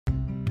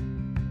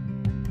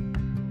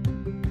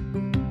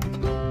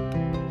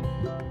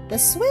The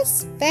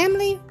Swiss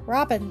Family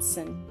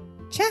Robinson,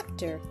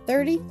 Chapter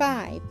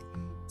 35,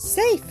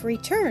 Safe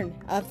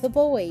Return of the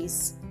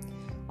Boys.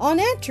 On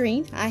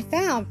entering, I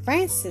found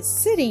Francis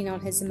sitting on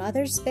his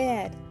mother's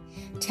bed,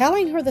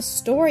 telling her the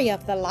story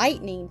of the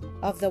lightning,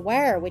 of the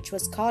wire which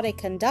was called a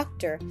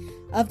conductor,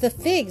 of the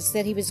figs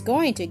that he was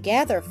going to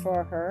gather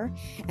for her,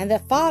 and the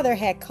father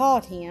had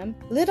called him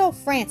Little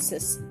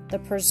Francis, the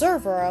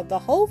preserver of the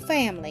whole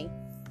family.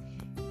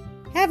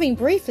 Having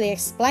briefly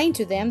explained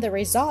to them the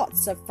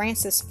results of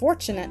Francis'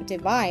 fortunate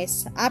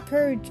device, I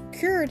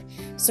procured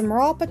some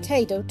raw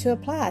potato to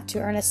apply to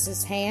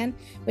Ernest's hand,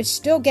 which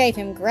still gave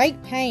him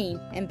great pain,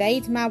 and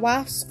bathed my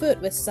wife's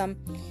foot with some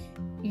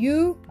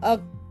eau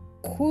of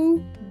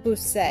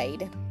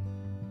quebussade,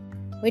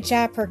 which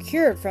I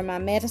procured from my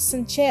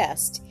medicine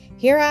chest.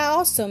 Here I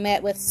also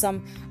met with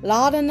some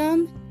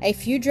laudanum, a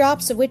few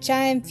drops of which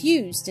I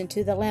infused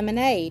into the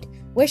lemonade,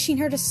 wishing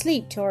her to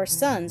sleep till her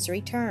sons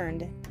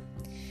returned.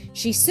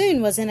 She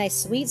soon was in a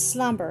sweet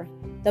slumber.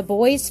 The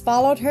boys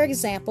followed her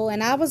example,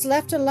 and I was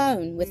left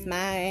alone with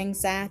my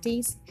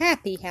anxieties,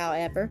 happy,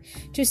 however,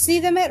 to see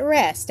them at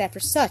rest after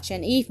such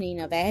an evening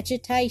of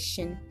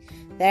agitation.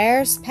 The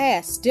hours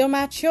passed, still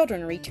my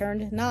children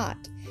returned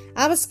not.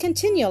 I was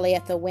continually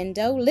at the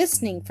window,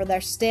 listening for their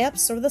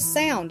steps or the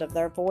sound of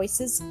their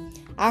voices.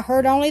 I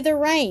heard only the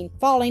rain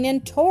falling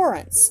in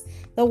torrents,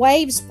 the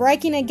waves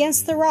breaking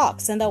against the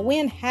rocks, and the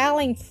wind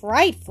howling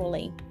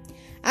frightfully.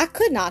 I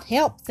could not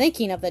help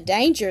thinking of the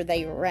danger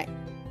they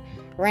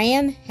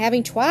ran,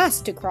 having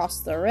twice to cross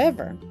the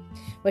river,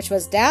 which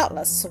was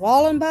doubtless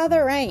swollen by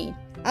the rain.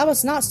 I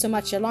was not so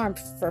much alarmed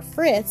for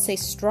Fritz, a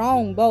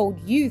strong,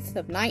 bold youth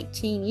of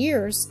 19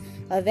 years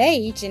of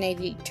age and a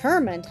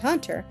determined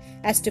hunter,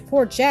 as to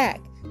poor Jack,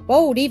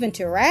 bold even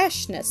to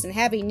rashness, and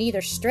having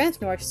neither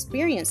strength nor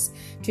experience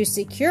to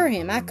secure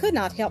him. I could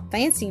not help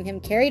fancying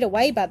him carried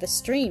away by the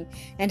stream,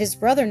 and his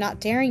brother not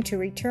daring to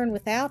return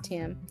without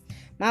him.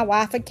 My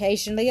wife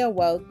occasionally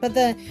awoke, but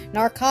the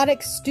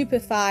narcotic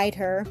stupefied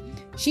her.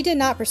 She did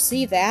not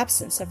perceive the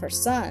absence of her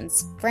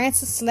sons.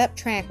 Francis slept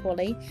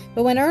tranquilly,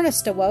 but when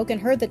Ernest awoke and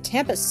heard the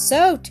tempest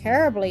so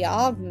terribly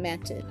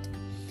augmented,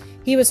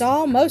 he was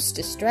almost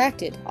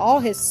distracted. All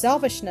his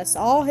selfishness,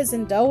 all his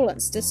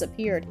indolence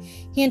disappeared.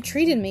 He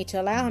entreated me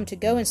to allow him to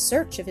go in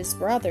search of his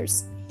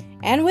brothers,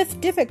 and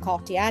with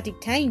difficulty I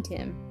detained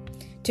him.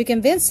 To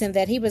convince him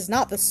that he was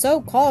not the sole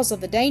cause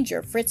of the danger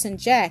of Fritz and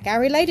Jack, I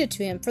related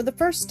to him for the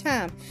first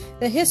time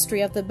the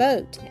history of the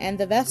boat and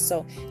the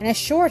vessel, and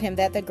assured him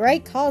that the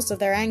great cause of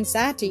their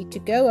anxiety to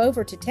go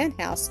over to Tent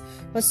House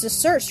was to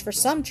search for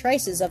some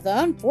traces of the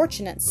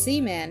unfortunate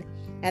seamen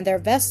and their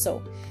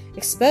vessel,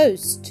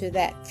 exposed to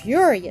that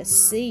furious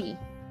sea.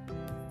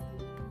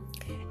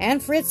 "And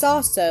Fritz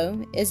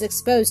also is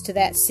exposed to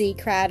that sea,"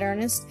 cried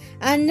Ernest.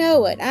 "I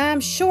know it. I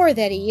am sure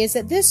that he is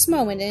at this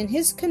moment in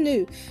his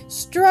canoe,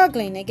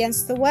 struggling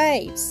against the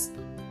waves."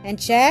 "And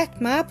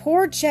Jack, my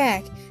poor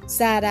Jack,"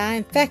 sighed I,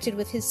 infected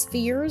with his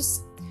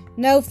fears.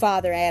 "No,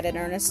 father," added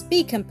Ernest,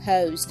 "be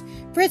composed.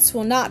 Fritz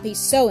will not be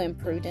so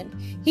imprudent.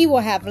 He will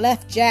have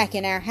left Jack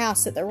in our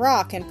house at the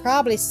Rock, and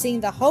probably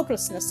seeing the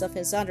hopelessness of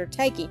his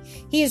undertaking,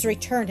 he has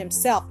returned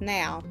himself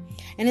now,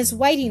 and is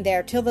waiting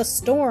there till the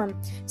storm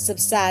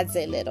subsides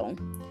a little.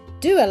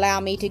 Do allow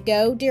me to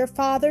go, dear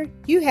father.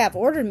 You have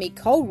ordered me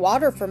cold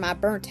water for my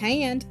burnt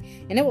hand,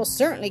 and it will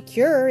certainly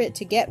cure it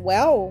to get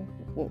well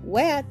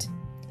wet."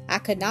 I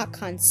could not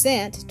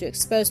consent to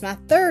expose my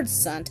third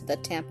son to the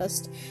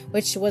tempest,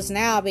 which was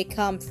now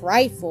become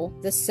frightful.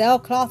 The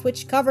sailcloth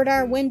which covered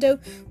our window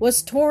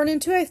was torn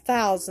into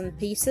 1,000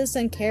 pieces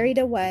and carried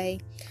away.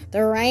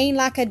 The rain,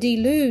 like a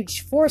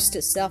deluge, forced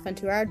itself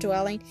into our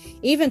dwelling,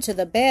 even to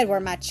the bed where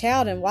my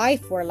child and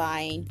wife were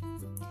lying.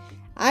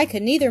 I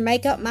could neither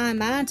make up my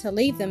mind to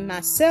leave them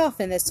myself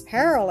in this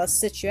perilous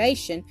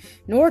situation,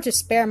 nor to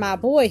spare my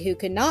boy, who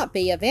could not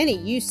be of any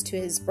use to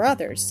his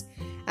brothers.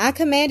 I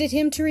commanded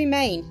him to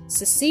remain,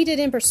 succeeded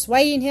in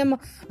persuading him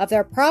of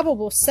their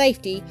probable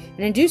safety, and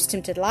induced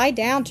him to lie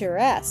down to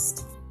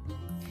rest.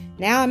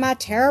 Now in my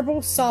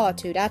terrible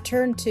solitude I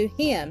turned to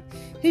Him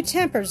who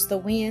tempers the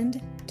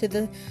wind, to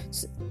the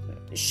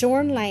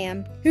shorn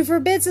lamb, who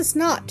forbids us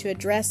not to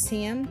address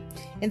Him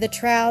in the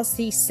trials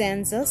He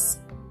sends us,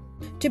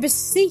 to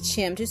beseech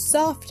Him to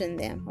soften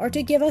them, or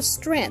to give us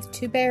strength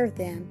to bear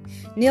them.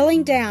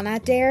 Kneeling down, I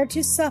dared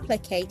to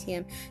supplicate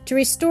Him to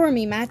restore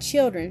me my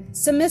children,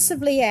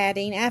 submissively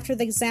adding, after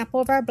the example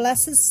of our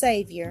blessed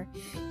Savior,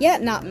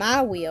 "Yet not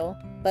my will,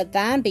 but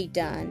Thine be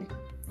done,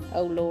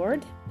 O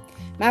Lord."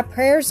 My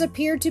prayers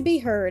appeared to be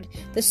heard.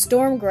 The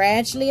storm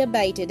gradually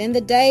abated, and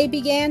the day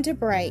began to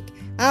break.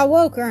 I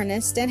woke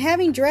Ernest, and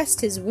having dressed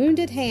his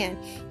wounded hand,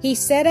 he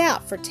set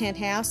out for Tent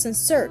House in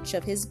search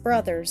of his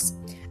brothers.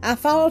 I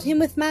followed him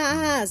with my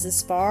eyes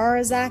as far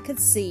as I could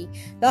see.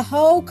 The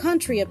whole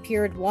country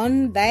appeared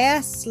one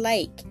vast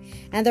lake,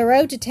 and the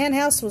road to Tent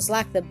House was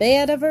like the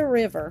bed of a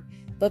river.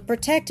 But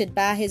protected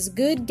by his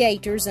good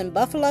gaiters and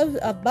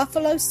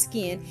buffalo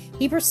skin,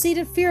 he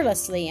proceeded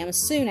fearlessly and was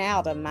soon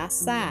out of my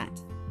sight.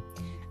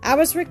 I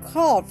was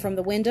recalled from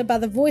the window by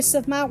the voice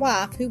of my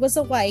wife, who was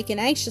awake and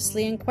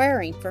anxiously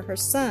inquiring for her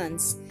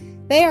sons.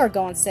 "They are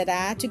gone," said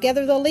I, "to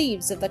gather the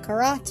leaves of the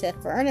karata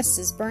for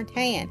Ernest's burnt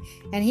hand,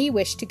 and he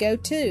wished to go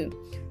too."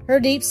 Her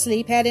deep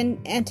sleep had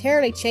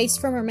entirely chased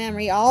from her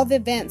memory all the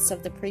events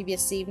of the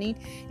previous evening,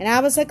 and I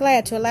was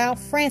glad to allow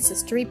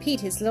Francis to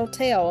repeat his little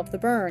tale of the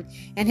burn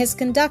and his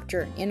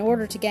conductor in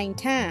order to gain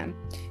time.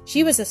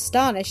 She was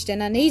astonished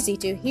and uneasy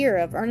to hear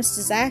of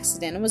Ernest's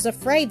accident, and was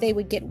afraid they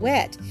would get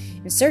wet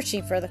in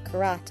searching for the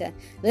karata,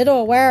 little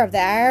aware of the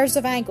hours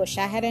of anguish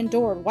I had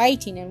endured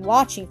waiting and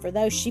watching for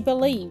those she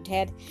believed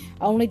had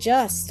only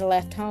just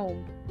left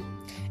home.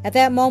 At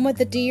that moment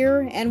the dear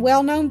and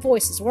well-known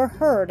voices were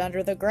heard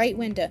under the great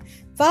window.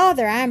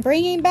 "Father, I am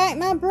bringing back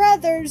my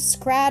brothers,"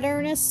 cried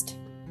Ernest.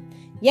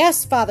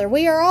 "Yes, father,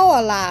 we are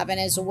all alive and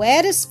as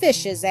wet as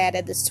fishes,"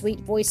 added the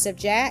sweet voice of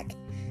Jack.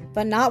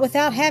 "But not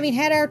without having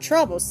had our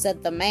troubles,"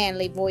 said the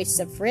manly voice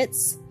of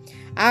Fritz.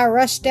 I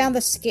rushed down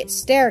the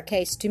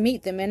staircase to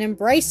meet them, and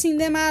embracing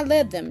them I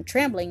led them,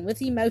 trembling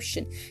with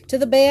emotion, to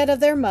the bed of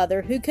their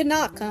mother, who could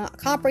not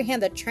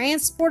comprehend the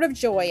transport of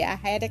joy I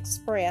had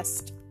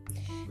expressed.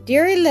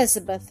 "Dear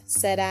Elizabeth,"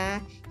 said I,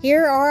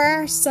 "here are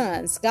our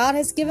sons. God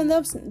has given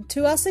them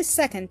to us a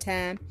second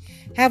time."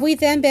 "Have we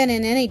then been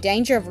in any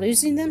danger of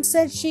losing them?"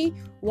 said she.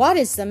 "What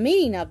is the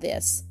meaning of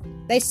this?"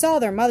 They saw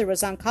their mother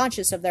was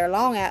unconscious of their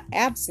long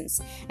absence,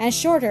 and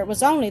assured her it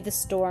was only the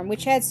storm,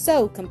 which had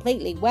so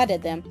completely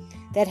wetted them,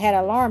 that had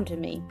alarmed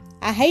me.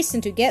 I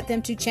hastened to get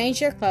them to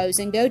change their clothes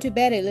and go to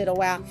bed a little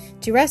while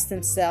to rest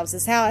themselves,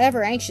 as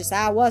however anxious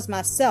I was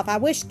myself, I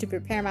wished to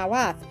prepare my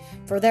wife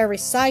for their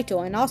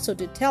recital, and also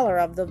to tell her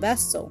of the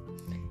vessel.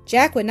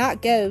 Jack would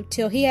not go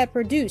till he had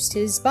produced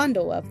his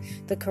bundle of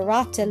the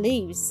karata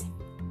leaves.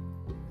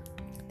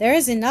 "There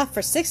is enough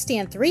for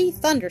 63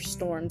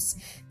 thunderstorms,"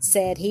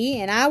 said he,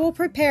 "and I will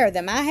prepare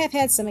them. I have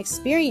had some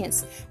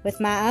experience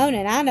with my own,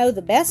 and I know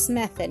the best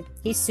method."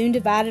 He soon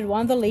divided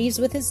one of the leaves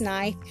with his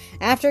knife,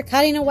 after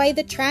cutting away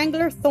the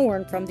triangular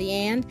thorn from the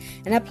end,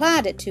 and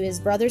applied it to his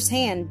brother's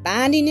hand,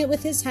 binding it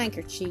with his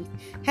handkerchief.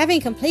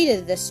 Having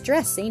completed this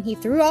dressing, he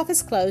threw off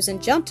his clothes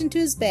and jumped into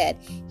his bed.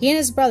 He and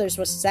his brothers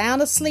were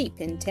sound asleep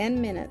in 10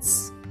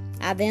 minutes.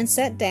 I then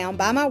sat down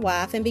by my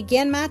wife and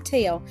began my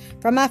tale,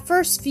 from my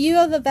first view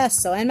of the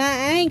vessel and my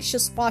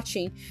anxious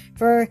watching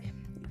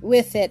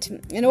with it,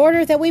 in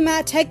order that we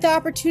might take the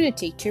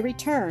opportunity to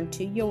return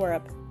to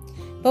Europe.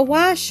 "But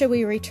why should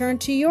we return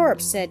to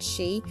Europe?" said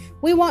she.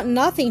 "We want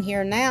nothing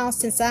here now,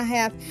 since I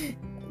have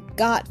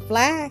got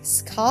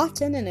flax,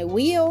 cotton, and a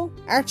wheel.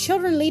 Our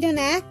children lead an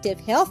active,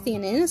 healthy,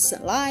 and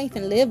innocent life,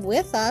 and live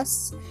with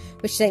us,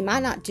 which they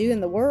might not do in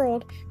the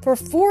world. For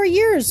 4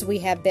 years we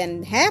have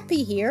been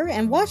happy here,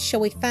 and what shall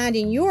we find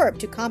in Europe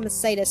to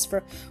compensate us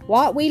for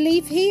what we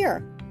leave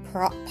here?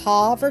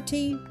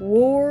 Poverty,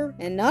 war,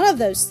 and none of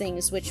those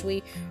things which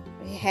we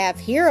have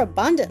here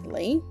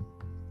abundantly."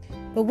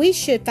 "But we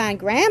should find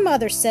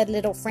grandmother," said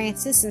little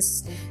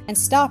Francis, and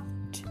stopped,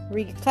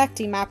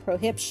 reflecting my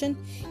prohibition.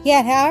 He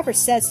had, however,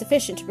 said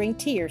sufficient to bring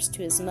tears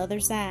to his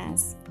mother's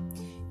eyes.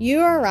 "You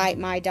are right,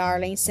 my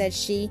darling," said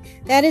she.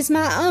 "That is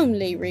my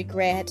only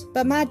regret.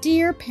 But my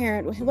dear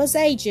parent was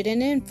aged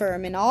and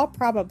infirm. In all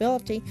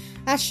probability,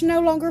 I shall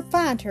no longer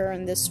find her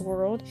in this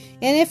world,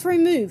 and if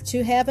removed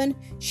to heaven,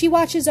 she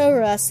watches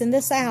over us in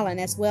this island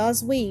as well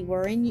as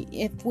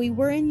if we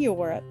were in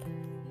Europe."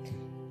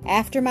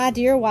 After my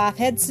dear wife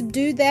had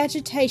subdued the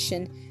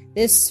agitation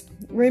this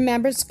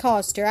remembrance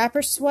caused her, I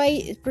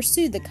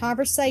pursued the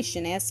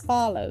conversation as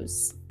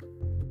follows.